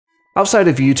Outside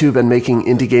of YouTube and making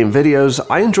indie game videos,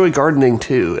 I enjoy gardening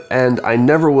too, and I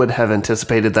never would have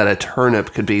anticipated that a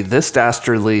turnip could be this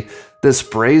dastardly, this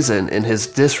brazen in his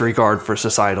disregard for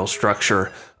societal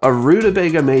structure. A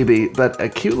rutabaga maybe, but a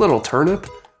cute little turnip?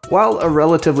 While a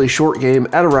relatively short game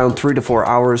at around 3 to 4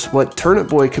 hours, what Turnip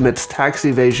Boy Commits Tax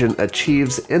Evasion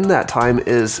achieves in that time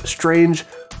is strange,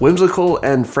 whimsical,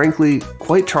 and frankly,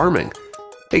 quite charming.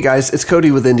 Hey guys, it's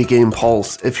Cody with Indie Game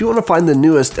Pulse. If you want to find the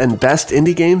newest and best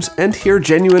indie games and hear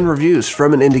genuine reviews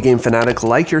from an indie game fanatic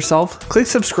like yourself, click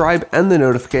subscribe and the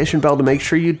notification bell to make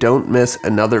sure you don't miss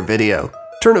another video.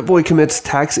 Turnip Boy Commits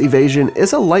Tax Evasion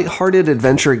is a light-hearted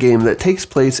adventure game that takes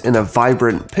place in a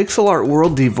vibrant, pixel art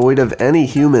world devoid of any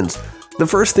humans. The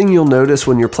first thing you'll notice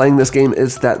when you're playing this game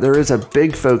is that there is a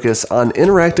big focus on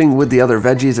interacting with the other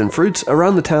veggies and fruits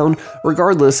around the town,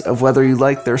 regardless of whether you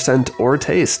like their scent or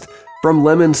taste. From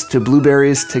lemons to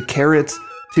blueberries to carrots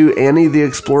to Annie the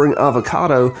Exploring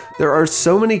Avocado, there are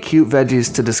so many cute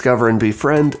veggies to discover and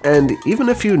befriend, and even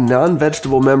a few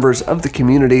non-vegetable members of the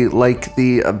community like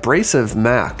the abrasive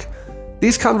Mac.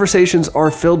 These conversations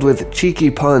are filled with cheeky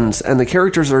puns, and the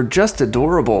characters are just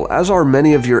adorable, as are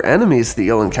many of your enemies that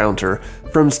you'll encounter,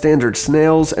 from standard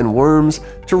snails and worms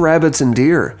to rabbits and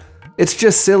deer. It's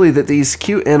just silly that these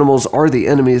cute animals are the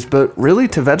enemies, but really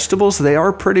to vegetables they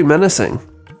are pretty menacing.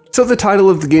 So the title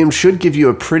of the game should give you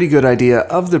a pretty good idea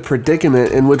of the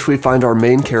predicament in which we find our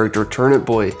main character, Turnip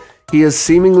Boy. He is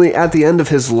seemingly at the end of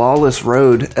his lawless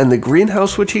road, and the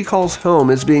greenhouse which he calls home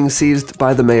is being seized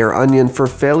by the Mayor Onion for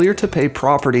failure to pay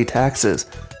property taxes.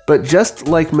 But just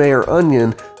like Mayor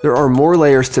Onion, there are more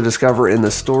layers to discover in the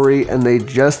story, and they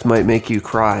just might make you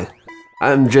cry.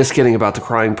 I'm just kidding about the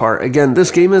crying part. Again,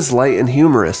 this game is light and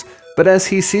humorous. But as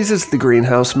he seizes the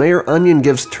greenhouse, Mayor Onion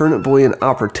gives Turnip Boy an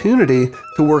opportunity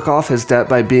to work off his debt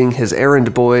by being his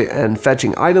errand boy and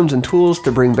fetching items and tools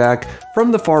to bring back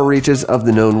from the far reaches of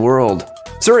the known world.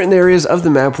 Certain areas of the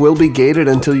map will be gated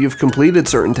until you've completed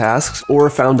certain tasks or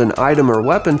found an item or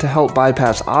weapon to help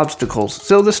bypass obstacles,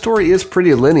 so the story is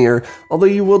pretty linear, although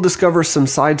you will discover some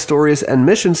side stories and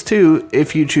missions too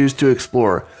if you choose to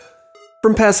explore.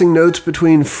 From passing notes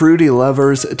between fruity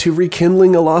lovers to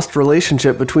rekindling a lost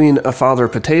relationship between a father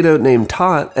potato named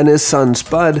Tot and his son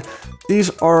Spud, these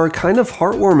are kind of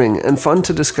heartwarming and fun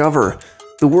to discover.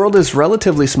 The world is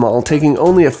relatively small, taking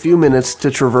only a few minutes to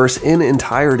traverse in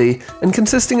entirety, and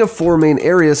consisting of 4 main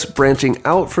areas branching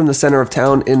out from the center of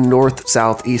town in north,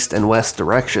 south, east, and west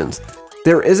directions.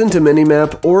 There isn't a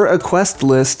minimap or a quest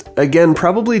list, again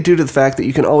probably due to the fact that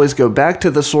you can always go back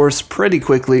to the source pretty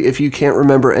quickly if you can't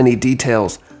remember any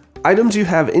details. Items you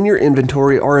have in your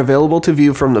inventory are available to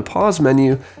view from the pause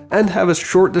menu and have a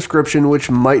short description which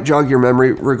might jog your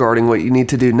memory regarding what you need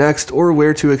to do next or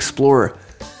where to explore.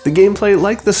 The gameplay,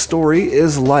 like the story,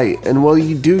 is light, and while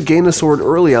you do gain a sword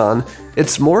early on,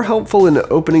 it's more helpful in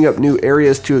opening up new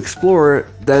areas to explore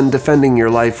than defending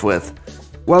your life with.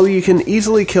 While you can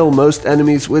easily kill most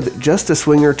enemies with just a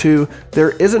swing or two,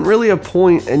 there isn't really a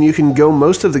point, and you can go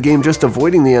most of the game just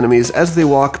avoiding the enemies as they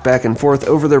walk back and forth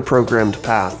over their programmed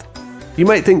path. You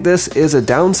might think this is a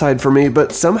downside for me,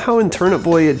 but somehow in Turnip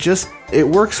Boy it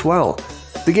works well.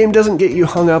 The game doesn't get you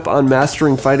hung up on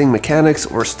mastering fighting mechanics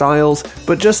or styles,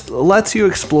 but just lets you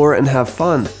explore and have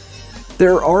fun.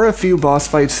 There are a few boss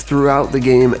fights throughout the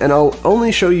game, and I'll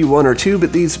only show you 1 or 2,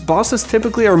 but these bosses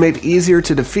typically are made easier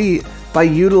to defeat by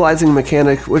utilizing a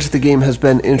mechanic which the game has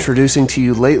been introducing to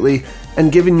you lately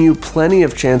and giving you plenty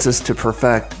of chances to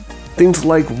perfect. Things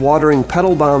like watering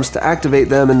petal bombs to activate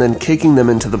them and then kicking them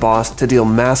into the boss to deal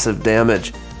massive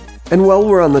damage. And while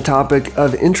we're on the topic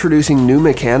of introducing new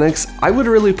mechanics, I would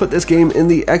really put this game in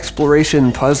the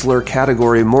exploration puzzler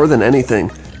category more than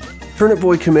anything. Turnip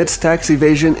Boy Commits Tax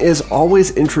Evasion is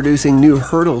always introducing new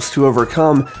hurdles to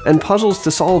overcome and puzzles to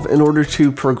solve in order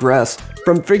to progress,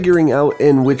 from figuring out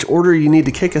in which order you need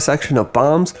to kick a section of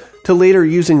bombs, to later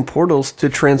using portals to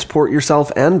transport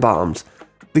yourself and bombs.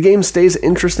 The game stays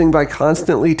interesting by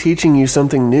constantly teaching you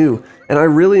something new, and I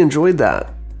really enjoyed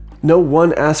that. No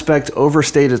one aspect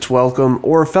overstayed its welcome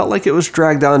or felt like it was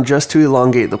dragged on just to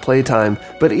elongate the playtime,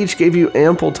 but each gave you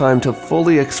ample time to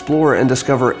fully explore and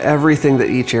discover everything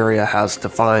that each area has to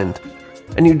find.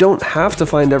 And you don't have to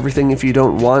find everything if you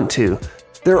don't want to.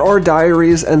 There are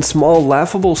diaries and small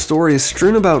laughable stories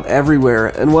strewn about everywhere,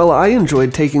 and while I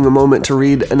enjoyed taking a moment to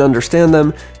read and understand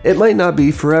them, it might not be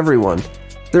for everyone.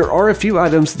 There are a few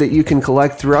items that you can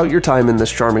collect throughout your time in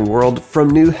this charming world, from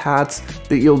new hats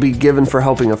that you'll be given for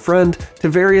helping a friend, to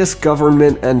various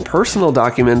government and personal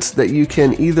documents that you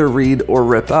can either read or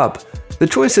rip up. The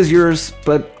choice is yours,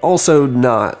 but also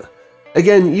not.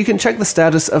 Again, you can check the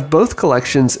status of both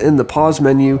collections in the pause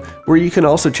menu, where you can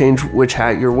also change which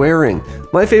hat you're wearing.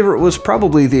 My favorite was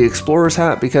probably the Explorer's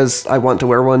hat because I want to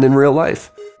wear one in real life.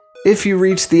 If you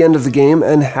reach the end of the game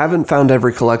and haven't found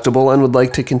every collectible and would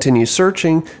like to continue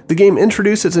searching, the game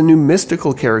introduces a new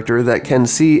mystical character that can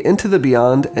see into the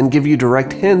beyond and give you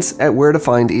direct hints at where to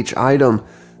find each item.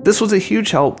 This was a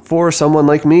huge help for someone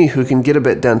like me who can get a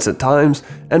bit dense at times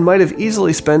and might have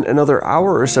easily spent another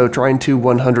hour or so trying to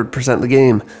 100% the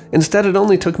game. Instead, it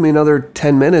only took me another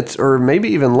 10 minutes or maybe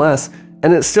even less,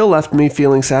 and it still left me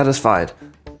feeling satisfied.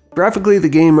 Graphically, the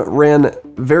game ran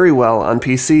very well on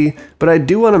PC, but I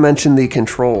do want to mention the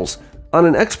controls. On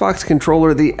an Xbox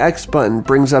controller, the X button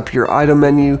brings up your item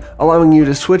menu, allowing you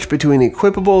to switch between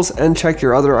equipables and check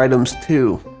your other items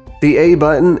too. The A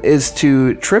button is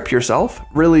to trip yourself,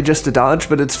 really just to dodge,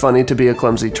 but it's funny to be a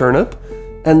clumsy turnip.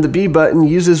 And the B button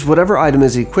uses whatever item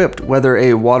is equipped, whether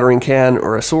a watering can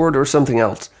or a sword or something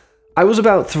else. I was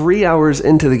about 3 hours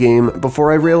into the game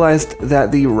before I realized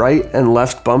that the right and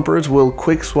left bumpers will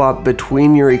quick swap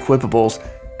between your equipables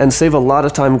and save a lot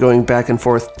of time going back and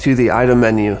forth to the item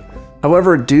menu.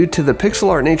 However, due to the pixel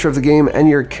art nature of the game and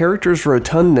your character's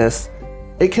rotundness,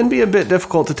 it can be a bit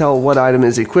difficult to tell what item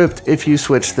is equipped if you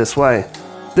switch this way.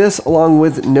 This, along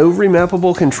with no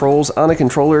remappable controls on a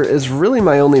controller, is really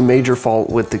my only major fault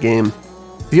with the game.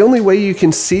 The only way you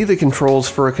can see the controls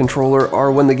for a controller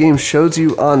are when the game shows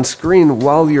you on screen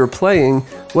while you're playing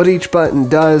what each button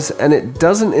does, and it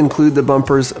doesn't include the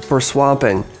bumpers for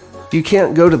swapping. You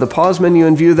can't go to the pause menu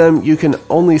and view them, you can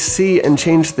only see and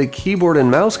change the keyboard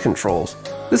and mouse controls.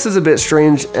 This is a bit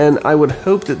strange, and I would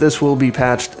hope that this will be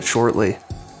patched shortly.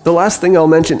 The last thing I'll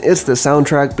mention is the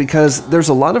soundtrack, because there's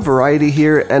a lot of variety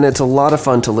here and it's a lot of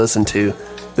fun to listen to.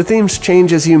 The themes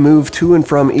change as you move to and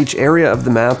from each area of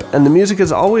the map, and the music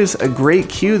is always a great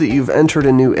cue that you've entered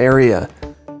a new area.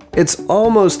 It's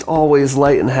almost always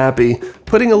light and happy,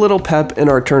 putting a little pep in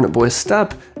our Turnip Boy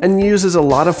step, and uses a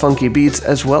lot of funky beats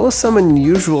as well as some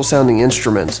unusual sounding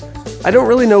instruments. I don't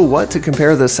really know what to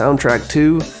compare this soundtrack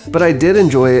to, but I did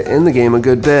enjoy it in the game a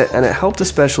good bit, and it helped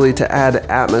especially to add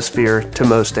atmosphere to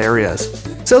most areas.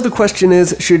 So the question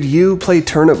is, should you play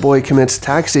Turnip Boy Commits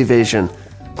Tax Evasion?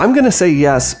 I'm gonna say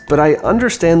yes, but I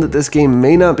understand that this game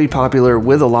may not be popular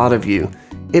with a lot of you.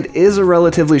 It is a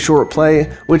relatively short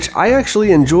play, which I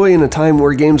actually enjoy in a time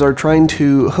where games are trying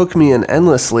to hook me in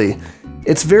endlessly.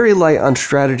 It's very light on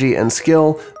strategy and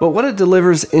skill, but what it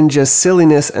delivers in just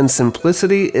silliness and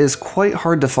simplicity is quite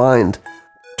hard to find.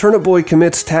 Turnip Boy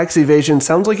Commits Tax Evasion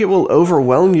sounds like it will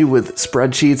overwhelm you with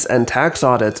spreadsheets and tax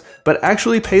audits, but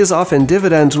actually pays off in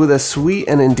dividends with a sweet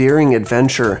and endearing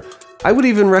adventure. I would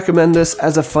even recommend this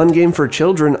as a fun game for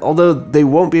children, although they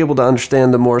won't be able to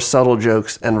understand the more subtle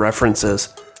jokes and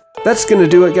references. That's gonna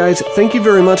do it, guys. Thank you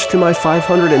very much to my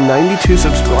 592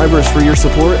 subscribers for your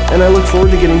support, and I look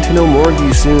forward to getting to know more of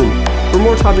you soon. For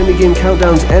more top indie game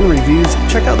countdowns and reviews,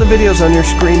 check out the videos on your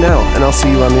screen now, and I'll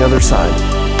see you on the other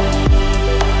side.